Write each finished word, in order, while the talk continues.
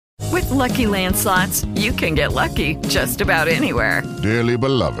Lucky Land Slots, you can get lucky just about anywhere. Dearly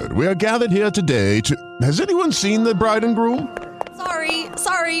beloved, we are gathered here today to... Has anyone seen the bride and groom?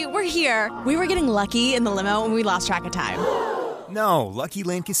 Sorry, we're here. We were getting lucky in the limo and we lost track of time. No, Lucky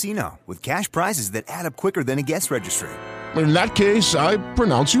Land Casino, with cash prizes that add up quicker than a guest registry. In that case, I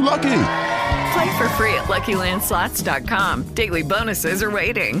pronounce you lucky. Play for free at LuckyLandSlots.com. Daily bonuses are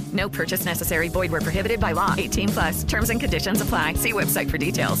waiting. No purchase necessary. Void where prohibited by law. 18+. Terms and conditions apply. See website for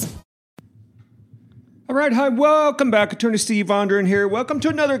details. All right, hi, welcome back. Attorney Steve Vondran here. Welcome to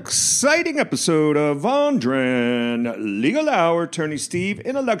another exciting episode of Vondran Legal Hour. Attorney Steve,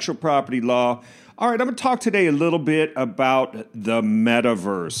 intellectual property law. All right, I'm going to talk today a little bit about the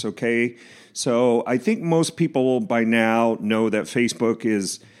Metaverse, okay? So I think most people by now know that Facebook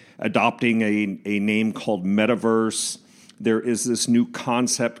is adopting a name called Metaverse. There is this new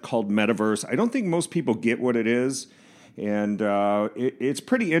concept called Metaverse. I don't think most people get what it is. And it's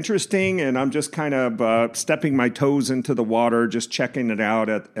pretty interesting, and I'm just kind of stepping my toes into the water, just checking it out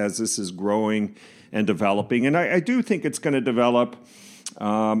as this is growing and developing. And I do think it's going to develop.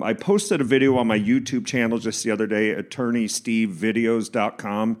 I posted a video on my YouTube channel just the other day,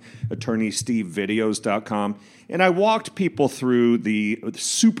 attorneystevevideos.com, attorneystevevideos.com. And I walked people through the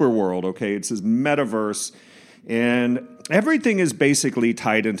super world, okay? It's this metaverse, and everything is basically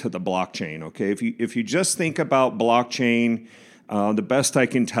tied into the blockchain, okay? If you just think about blockchain, the best I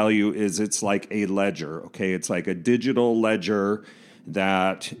can tell you is it's like a ledger, okay? It's like a digital ledger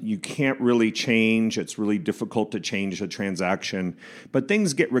that you can't really change. It's really difficult to change a transaction, but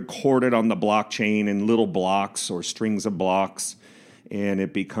things get recorded on the blockchain in little blocks or strings of blocks, and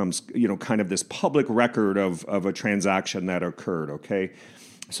it becomes, kind of this public record of a transaction that occurred, okay?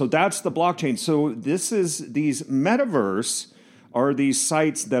 So that's the blockchain. So these metaverse are these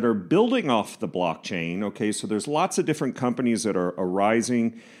sites that are building off the blockchain, okay? So there's lots of different companies that are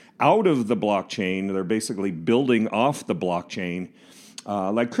arising out of the blockchain. They're basically building off the blockchain.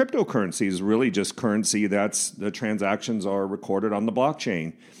 Like cryptocurrency is really just currency that's the transactions are recorded on the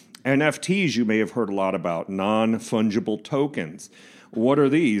blockchain. NFTs, you may have heard a lot about, non-fungible tokens. What are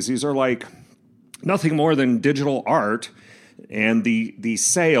these? These are like nothing more than digital art, and the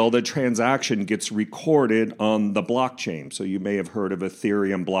sale, the transaction gets recorded on the blockchain. So you may have heard of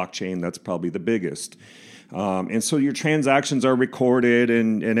Ethereum blockchain. That's probably the biggest. And so your transactions are recorded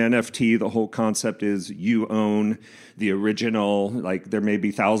in NFT. The whole concept is you own the original. Like there may be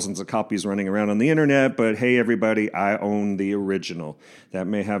thousands of copies running around on the internet, but hey, everybody, I own the original. That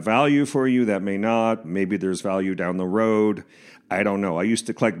may have value for you. That may not. Maybe there's value down the road. I don't know. I used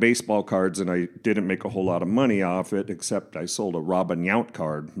to collect baseball cards, and I didn't make a whole lot of money off it, except I sold a Robin Yount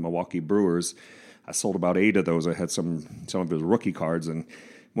card, Milwaukee Brewers. I sold about 8 of those. I had some of his rookie cards, and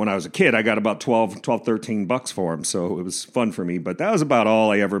when I was a kid, I got about $13 for them, so it was fun for me. But that was about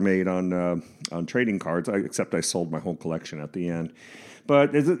all I ever made on trading cards, except I sold my whole collection at the end.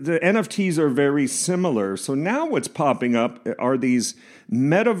 But the NFTs are very similar. So now what's popping up are these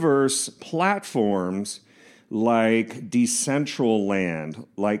metaverse platforms like Decentraland,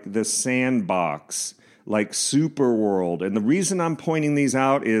 like the Sandbox, like Superworld. And the reason I'm pointing these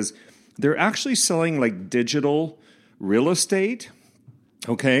out is they're actually selling like digital real estate.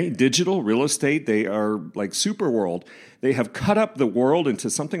 Okay, digital real estate, they are like Superworld. They have cut up the world into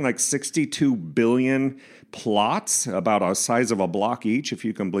something like 62 billion plots, about the size of a block each, if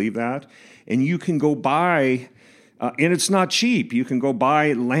you can believe that. And you can go buy, and it's not cheap, you can go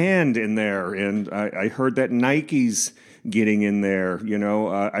buy land in there. And I heard that Nike's getting in there.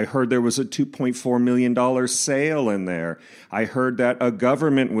 I heard there was a $2.4 million sale in there. I heard that a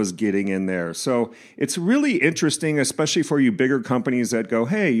government was getting in there. So it's really interesting, especially for you bigger companies that go,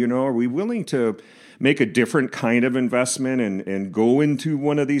 hey, are we willing to make a different kind of investment and go into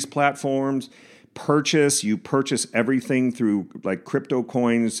one of these platforms, you purchase everything through like crypto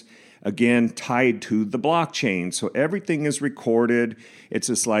coins, again, tied to the blockchain. So everything is recorded. It's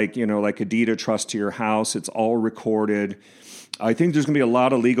just like, like a deed of trust to your house. It's all recorded. I think there's going to be a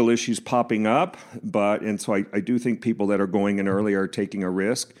lot of legal issues popping up, and so I do think people that are going in early are taking a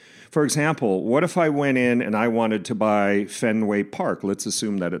risk. For example, what if I went in and I wanted to buy Fenway Park? Let's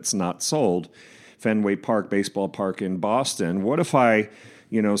assume that it's not sold. Fenway Park, baseball park in Boston. What if I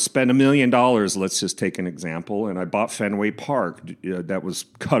spend $1 million, let's just take an example, and I bought Fenway Park that was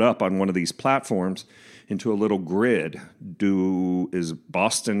cut up on one of these platforms into a little grid. Is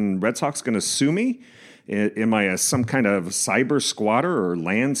Boston Red Sox going to sue me? Am I some kind of cyber squatter or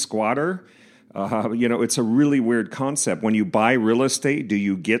land squatter? It's a really weird concept. When you buy real estate, do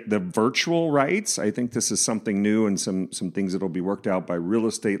you get the virtual rights? I think this is something new and some things that will be worked out by real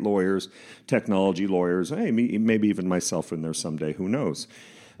estate lawyers, technology lawyers, maybe even myself in there someday. Who knows?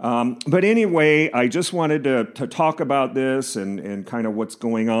 But anyway, I just wanted to talk about this and kind of what's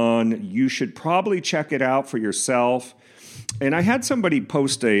going on. You should probably check it out for yourself. And I had somebody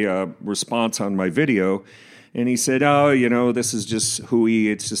post a response on my video, and he said, "Oh, this is just hooey.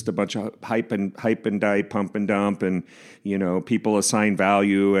 It's just a bunch of hype and die, pump and dump, and people assign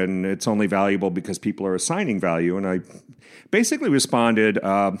value, and it's only valuable because people are assigning value." And I basically responded,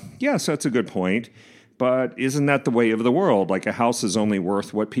 "Yes, that's a good point. But isn't that the way of the world? Like a house is only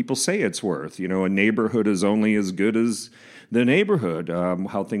worth what people say it's worth. A neighborhood is only as good as the neighborhood,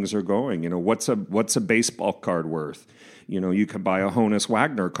 how things are going. What's a baseball card worth? You can buy a Honus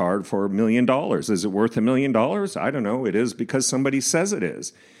Wagner card for $1 million. Is it worth $1 million? I don't know. It is because somebody says it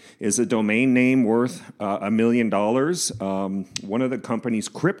is. Is a domain name worth $1 million? One of the companies,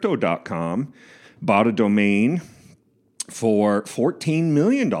 Crypto.com, bought a domain for $14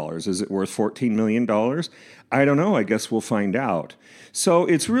 million. Is it worth $14 million? I don't know. I guess we'll find out. So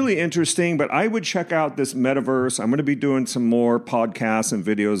it's really interesting, but I would check out this Metaverse. I'm going to be doing some more podcasts and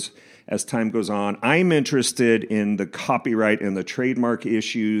videos as time goes on. I'm interested in the copyright and the trademark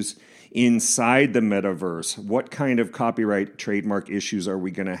issues inside the Metaverse. What kind of copyright trademark issues are we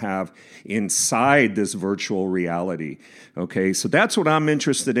going to have inside this virtual reality? Okay, so that's what I'm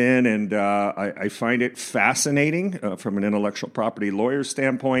interested in, and I find it fascinating from an intellectual property lawyer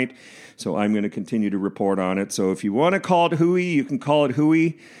standpoint, so I'm going to continue to report on it. So if you want to call it hooey, you can call it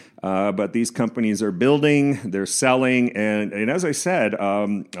hooey. But these companies are building, they're selling, and as I said,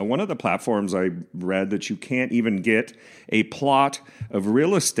 one of the platforms I read that you can't even get a plot of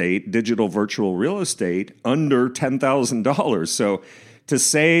real estate, digital virtual real estate, under $10,000. So to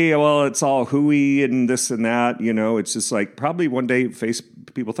say, well, it's all hooey and this and that, it's just like probably one day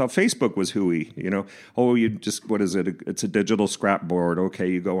people thought Facebook was hooey, Oh, you just, what is it? It's a digital scrapboard. Okay,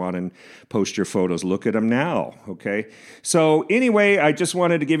 you go on and post your photos. Look at them now, okay? So anyway, I just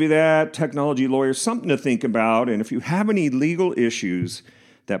wanted to give you that, technology lawyers, something to think about. And if you have any legal issues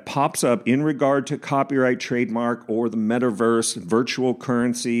that pops up in regard to copyright, trademark, or the metaverse, virtual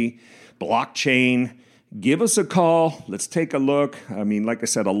currency, blockchain, give us a call. Let's take a look. I mean, like I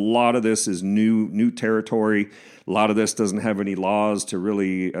said, a lot of this is new territory. A lot of this doesn't have any laws to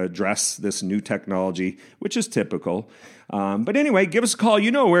really address this new technology, which is typical. But anyway, give us a call.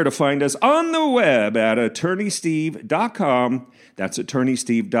 You know where to find us on the web at attorneysteve.com. That's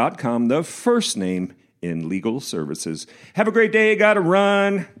attorneysteve.com, the first name in legal services. Have a great day. Got to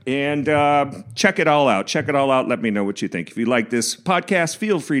run. And check it all out. Check it all out. Let me know what you think. If you like this podcast,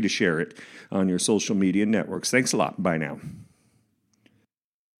 feel free to share it on your social media networks. Thanks a lot. Bye now.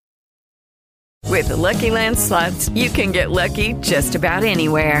 With the Lucky Land Slots, you can get lucky just about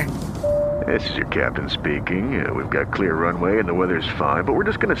anywhere. This is your captain speaking. We've got clear runway and the weather's fine, but we're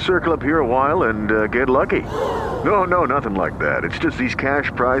just going to circle up here a while and get lucky. No, nothing like that. It's just these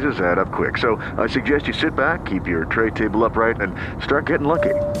cash prizes add up quick. So I suggest you sit back, keep your tray table upright, and start getting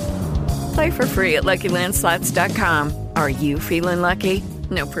lucky. Play for free at LuckyLandSlots.com. Are you feeling lucky?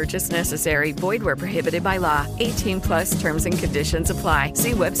 No purchase necessary. Void where prohibited by law. 18+ terms and conditions apply.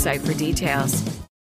 See website for details.